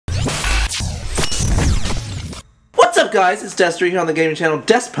up, guys? It's Destry here on the gaming channel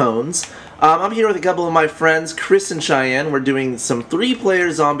Despwns. I'm here with a couple of my friends, Chris and Cheyenne. We're doing some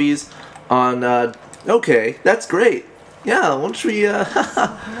 3-player zombies on, okay, that's great. Yeah, once we,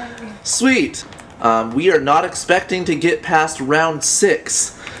 sweet. We are not expecting to get past round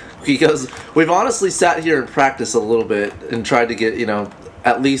 6, because we've honestly sat here and practiced a little bit and tried to get, you know,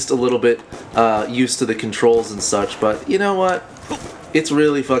 at least a little bit used to the controls and such, but you know what? It's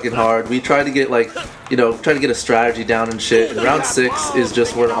really fucking hard. We try to get, like, you know, try to get a strategy down and shit, and round 6 is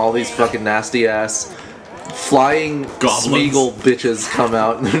just when all these fucking nasty ass flying Smeagol bitches come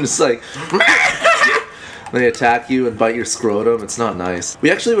out and they're just like they attack you and bite your scrotum. It's not nice. We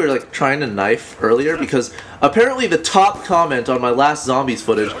actually were like trying to knife earlier because apparently the top comment on my last zombies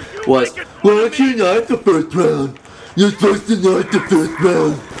footage was, "Why don't you knife the first round? You're supposed to knife the first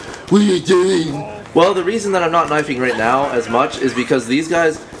round. What are you doing?" Well, the reason that I'm not knifing right now as much is because these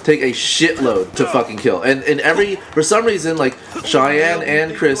guys take a shitload to fucking kill. And for some reason, like, Cheyenne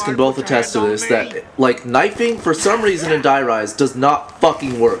and Chris can both attest to this, that, like, knifing, for some reason in Die Rise, does not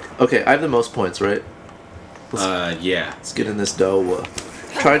fucking work. Okay, I have the most points, right? Yeah. Let's get in this dough.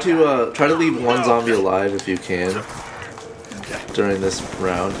 Try to leave one zombie alive if you can during this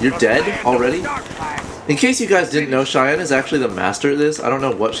round. You're dead already? In case you guys didn't know, Cheyenne is actually the master at this. I don't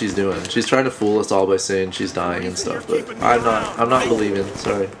know what she's doing. She's trying to fool us all by saying she's dying and stuff, but I'm not believing.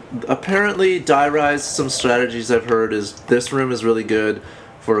 Sorry. Apparently, Die Rise, some strategies I've heard is this room is really good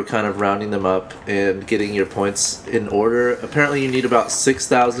for kind of rounding them up and getting your points in order. Apparently, you need about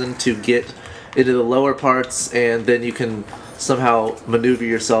 6,000 to get into the lower parts, and then you can somehow maneuver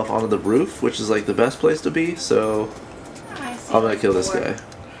yourself onto the roof, which is like the best place to be. So I'm gonna kill this guy.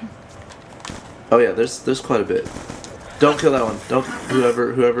 Oh yeah, there's quite a bit. Don't kill that one. Don't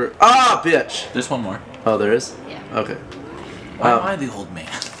whoever. Ah, bitch! There's one more. Oh, there is? Yeah. Okay. Why am I the old man?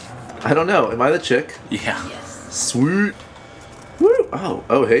 I don't know. Am I the chick? Yeah. Yes. Sweet. Woo.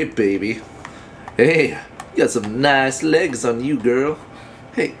 Oh, hey, baby. Hey, you got some nice legs on you, girl.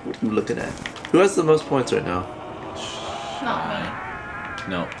 Hey, what are you looking at? Who has the most points right now? Not me.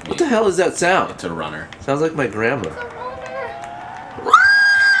 No. What the hell is that sound? It's a runner. Sounds like my grandma.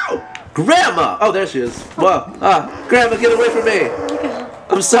 Grandma! Oh, there she is. Whoa. Grandma, get away from me!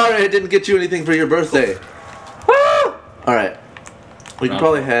 I'm sorry I didn't get you anything for your birthday. Alright. We can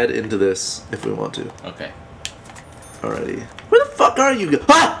probably head into this if we want to. Okay. Alrighty. Where the fuck are you?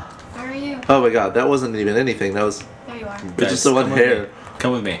 Ah! Where are you? Oh my god, that wasn't even anything. That was... There you are. It's just the one hair.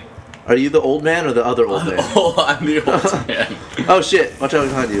 Come with me. Are you the old man or the other old man? Oh, I'm the old man. Oh shit, watch out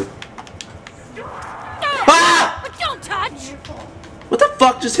behind you. But don't touch! What the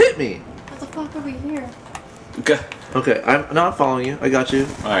fuck just hit me? What the fuck over here? Okay. Okay, I'm not following you. I got you.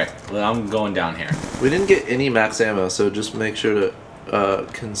 Alright, well, I'm going down here. We didn't get any max ammo, so just make sure to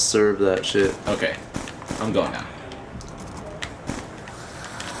conserve that shit. Okay. I'm going down.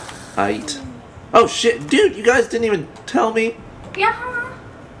 Aight. Oh shit, dude, you guys didn't even tell me. Yeah.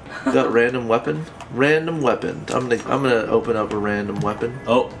 Got random weapon? Random weapon. I'm gonna open up a random weapon.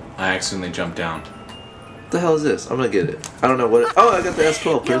 Oh, I accidentally jumped down. What the hell is this? I'm gonna get it. I don't know what it... Oh, I got the S12,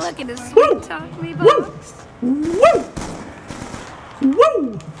 You're Chris. looking to sweet talk me, Woo! box. Woo!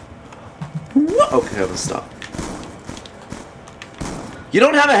 Woo! Woo! Okay, I'm gonna stop. You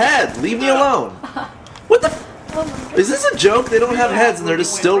don't have a head! Leave me alone! What the f... Is this a joke? They don't have heads and they're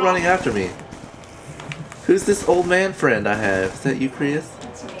just still running after me. Who's this old man friend I have? Is that you, Chris?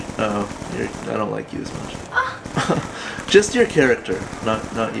 That's me. Oh, I don't like you as much. Just your character, not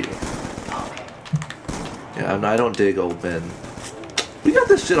you. Oh, okay. Yeah, I don't dig old men. We got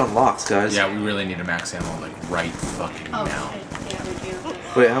this shit on locks, guys. Yeah, we really need a max ammo, like, right fucking Oh, now. yeah, we do.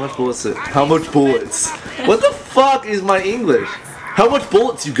 Wait, how much bullets? How much bullets? What the fuck is my English? How much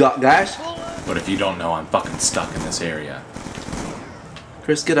bullets you got, guys? But if you don't know, I'm fucking stuck in this area.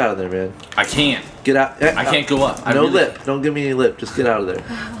 Chris, get out of there, man. I can't. Get out. I can't go up. No lip. Don't give me any lip. Just get out of there.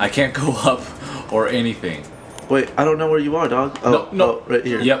 I can't go up or anything. Wait, I don't know where you are, dog. Oh, No. Oh, right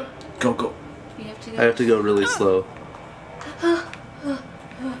here. Yep. Go. You have to go. I have to go really slow. I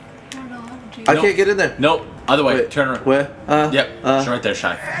don't know how to do I can't get in there. Nope. Other way. Wait, Turn around. Where? Yep. It's right there,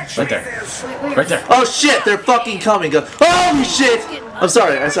 Shy. Right there. Wait. Right there. Oh shit! They're fucking coming. Holy shit! I'm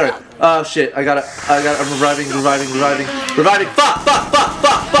sorry. Oh shit! I'm reviving. Fuck!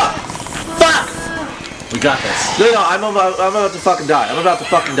 We got this. No, I'm about to fucking die.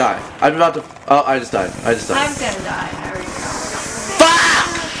 Oh, I just died. I'm gonna die. I already know. Fuck!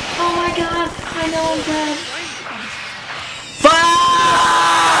 Oh my god. I know I'm dead.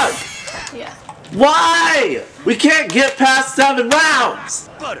 Fuck! Yeah. Why? We can't get past 7 rounds!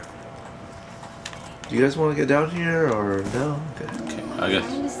 Do you guys want to get down here or no? Okay. I guess.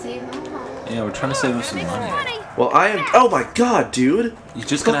 I'm just save them all. Yeah, we're trying to save them some money. Well, I am. Oh my god, dude! You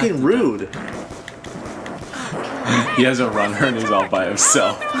just gonna Fucking rude. He has a runner and he's all by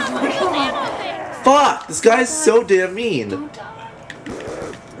himself. Fuck! This guy's so damn mean. Don't die.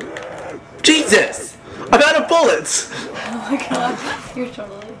 Jesus! I'm out of bullets! Oh my god. You're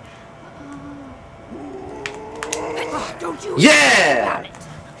totally... Yeah!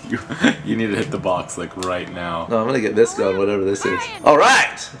 You need to hit the box like right now. No, I'm gonna get this gun, whatever this is.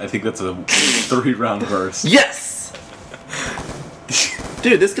 Alright! I think that's a 3-round burst. Yes!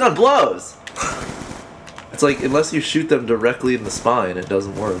 Dude, this gun blows! It's like, unless you shoot them directly in the spine, it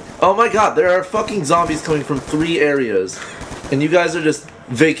doesn't work. Oh my god, there are fucking zombies coming from 3 areas. And you guys are just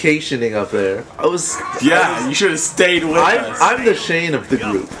vacationing up there. Yeah, you should have stayed with us. I'm the Shane of the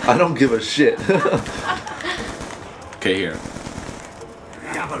group. I don't give a shit. Okay, here.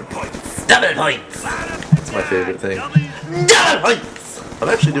 Double points! That's my favorite thing. Double points! I'm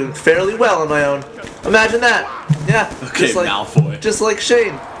actually doing fairly well on my own. Imagine that! Yeah, Okay, Malfoy. Just like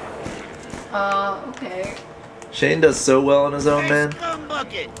Shane. Okay. Shane does so well on his own, man.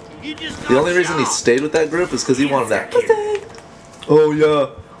 The only reason he stayed with that group is because he wanted that. Oh yeah,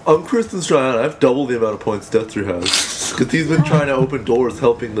 I'm Kristen Cheyenne. I have double the amount of points Deathry has. Because he's been trying to open doors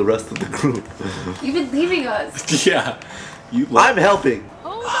helping the rest of the group. You've been leaving us. Yeah. I'm helping.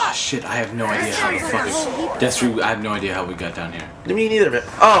 Ah, shit, I have no idea how the fuck Destry, I have no idea how we got down here. Me neither, man.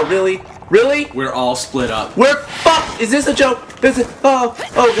 Oh, really? Really? We're all split up. Fuck! Is this a joke? Oh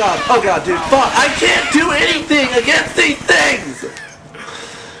god, dude. Fuck! I can't do anything against these things!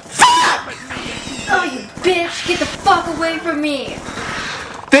 Fuck! Oh, you bitch! Get the fuck away from me!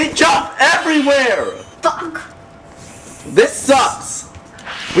 They jump everywhere! Fuck! This sucks!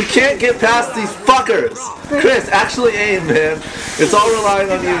 We can't get past these fuckers! Chris, actually aim, man. It's all relying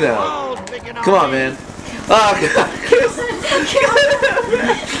on you now. Come on, man. Oh god, Chris!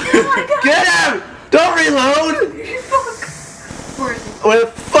 Get him! Don't reload! Where is he? Where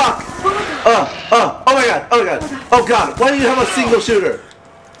the fuck? Oh my god, oh my god, oh god, why do you have a single shooter?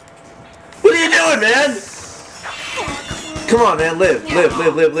 What are you doing, man? Come on, man, live.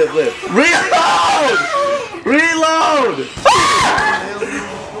 Reload! Reload!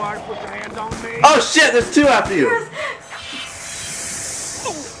 Oh shit, there's 2 after you.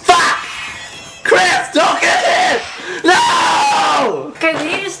 Fuck! Chris, don't get hit! No! Okay, we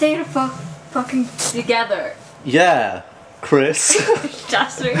need to stay to fucking together. Yeah, Chris.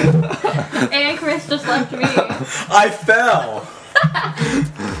 Destry. And Chris just left me. I fell!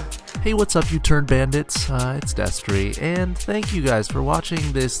 Hey, what's up, you turned bandits? It's Destry, and thank you guys for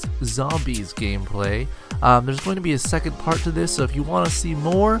watching this zombies gameplay. There's going to be a second part to this, so if you want to see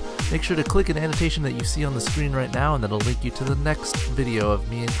more, make sure to click an annotation that you see on the screen right now, and that'll link you to the next video of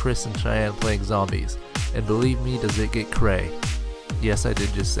me and Chris and Cheyenne playing zombies. And believe me, does it get cray. Yes, I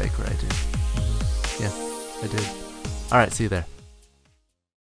did just say cray, too. Yeah, I did. Alright, see you there.